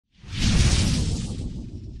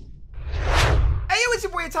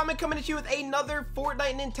It's your boy Atomic coming at you with another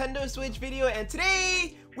Fortnite Nintendo Switch video, and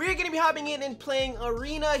today we're going to be hopping in and playing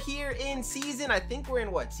Arena here in season, I think we're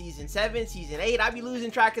in what, season 7, season 8, I'd be losing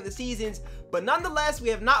track of the seasons, but nonetheless, we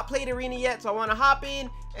have not played Arena yet, so I want to hop in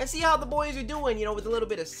and see how the boys are doing, you know, with a little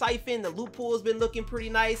bit of Siphon. The loot pool has been looking pretty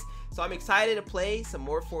nice, so I'm excited to play some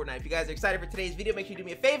more Fortnite. If you guys are excited for today's video, make sure you do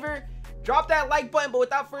me a favor, drop that like button, but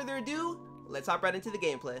without further ado, let's hop right into the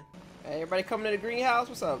gameplay. Hey, everybody coming to the greenhouse?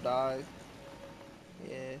 What's up, dog?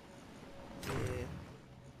 Yeah.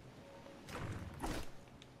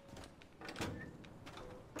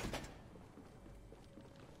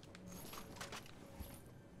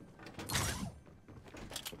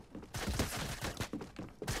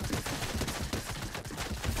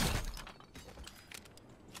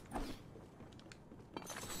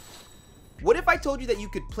 What if I told you that you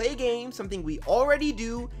could play games, something we already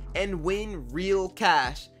do, and win real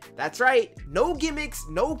cash? That's right, no gimmicks,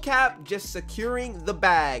 no cap, just securing the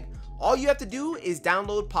bag. All you have to do is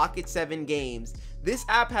download Pocket 7 Games. This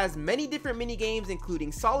app has many different mini games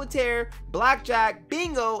including solitaire, blackjack,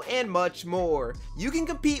 bingo, and much more. You can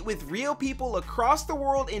compete with real people across the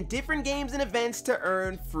world in different games and events to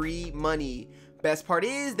earn free money. Best part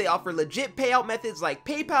is they offer legit payout methods like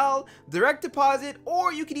PayPal, direct deposit,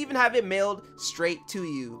 or you can even have it mailed straight to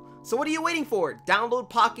you. So what are you waiting for? Download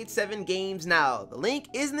Pocket 7 Games now. The link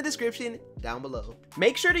is in the description down below.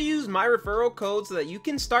 Make sure to use my referral code so that you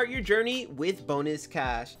can start your journey with bonus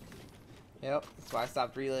cash. Yep, that's why I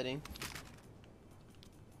stopped reloading.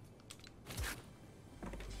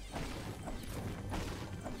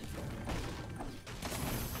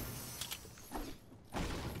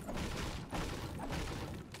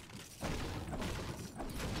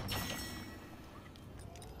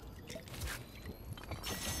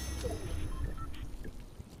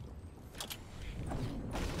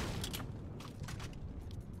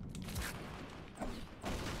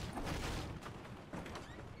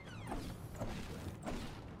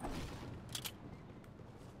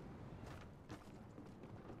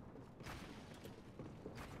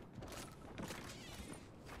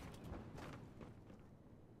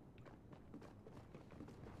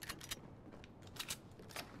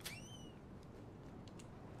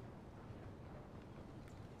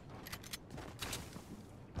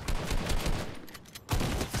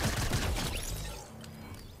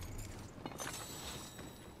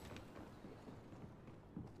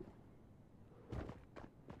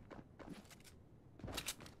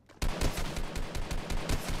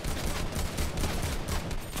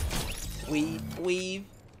 Weave.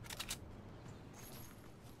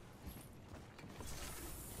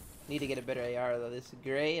 Need to get a better AR though. This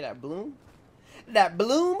gray, that bloom. That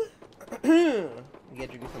bloom. You gotta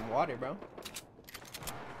drink some water, bro.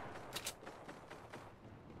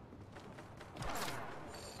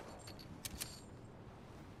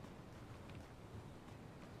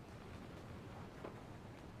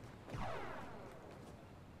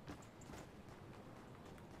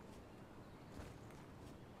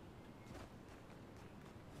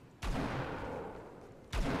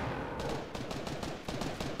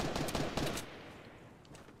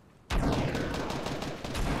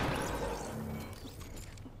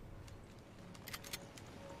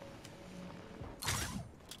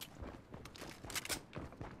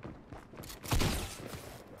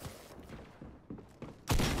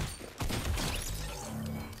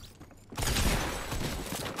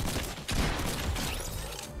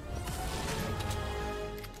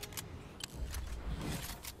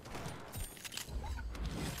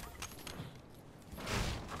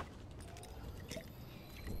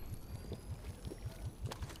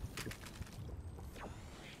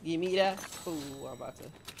 Give me that. Ooh, I'm about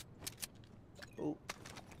to. Ooh.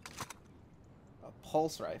 A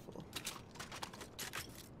pulse rifle.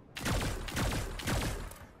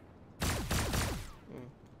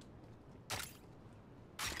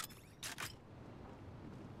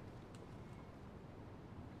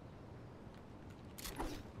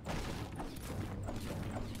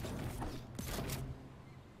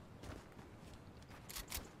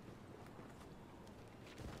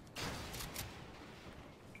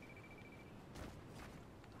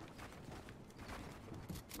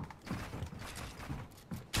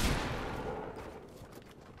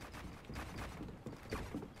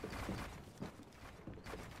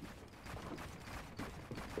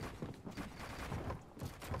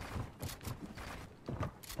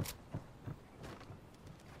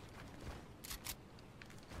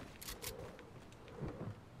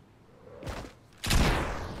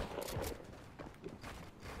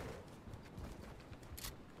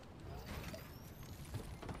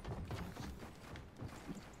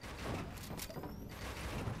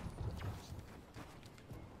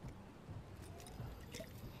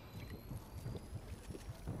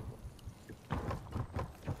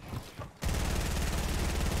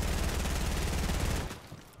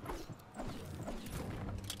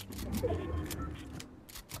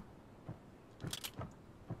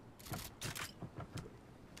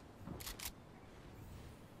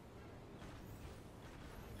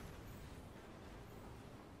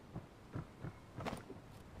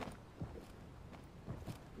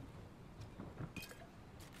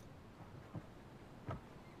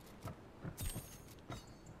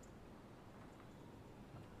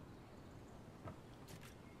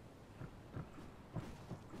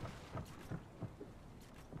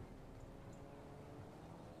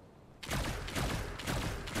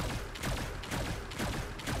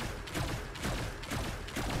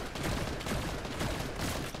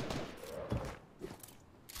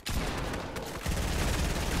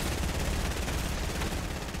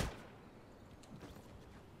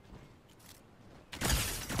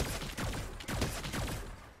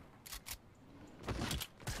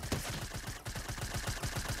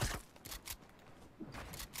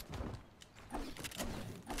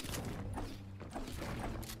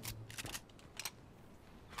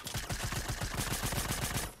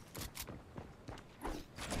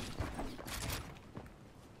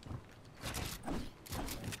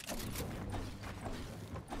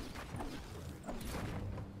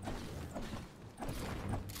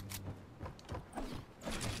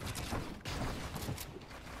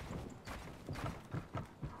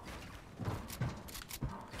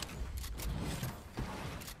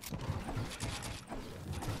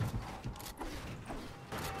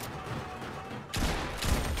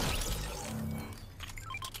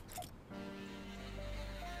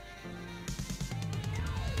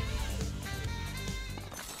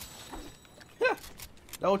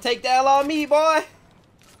 Don't take that on me, boy.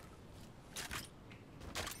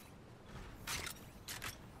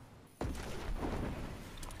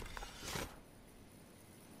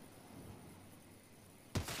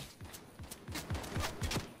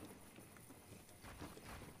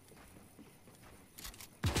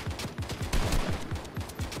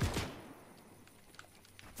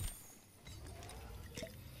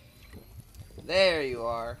 There you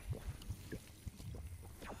are.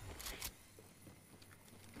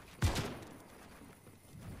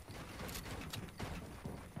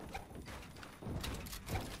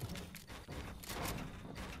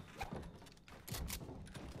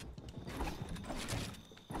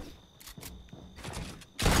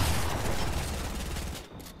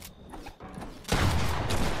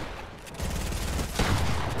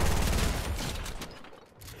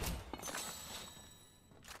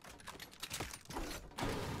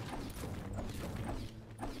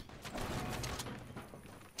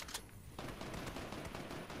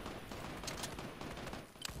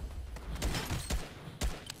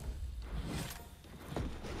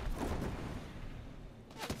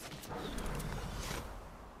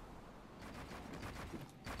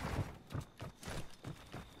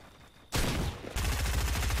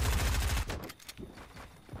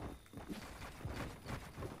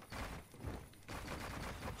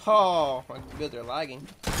 Oh, my good, they're lagging.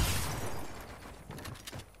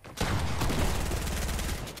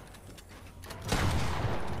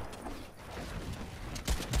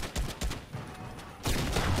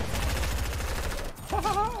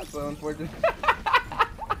 So unfortunate.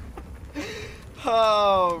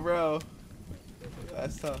 Oh, bro.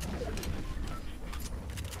 That's tough.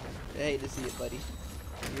 I hate to see it, buddy.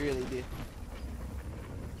 You really do.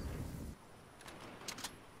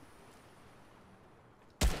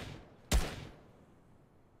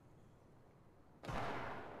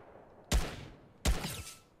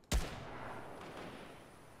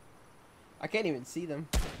 I can't even see them.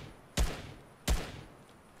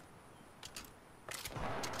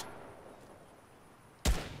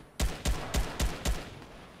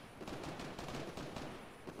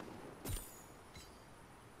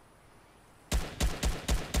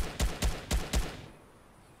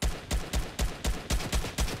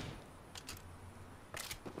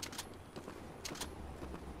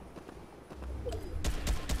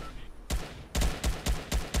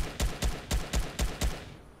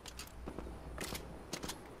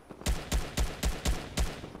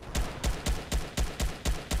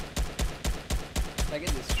 Can I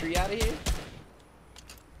get this tree out of here?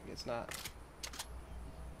 I guess not.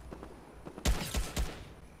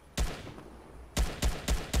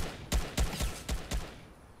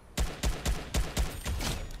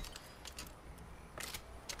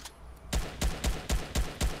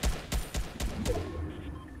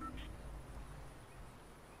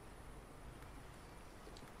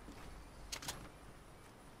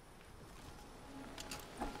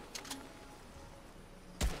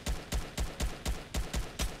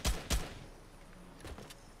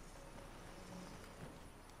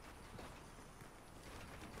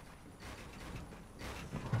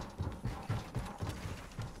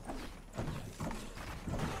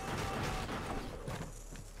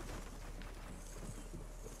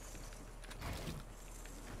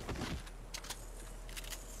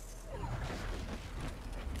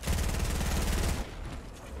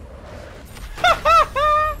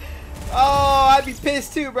 I'd be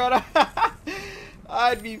pissed too, bro.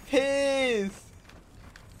 I'd be pissed.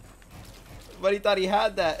 But he thought he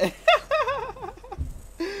had that.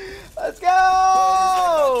 Let's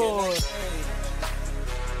go!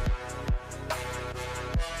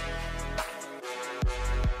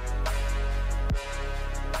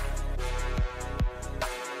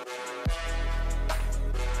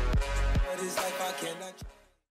 What is life? I cannot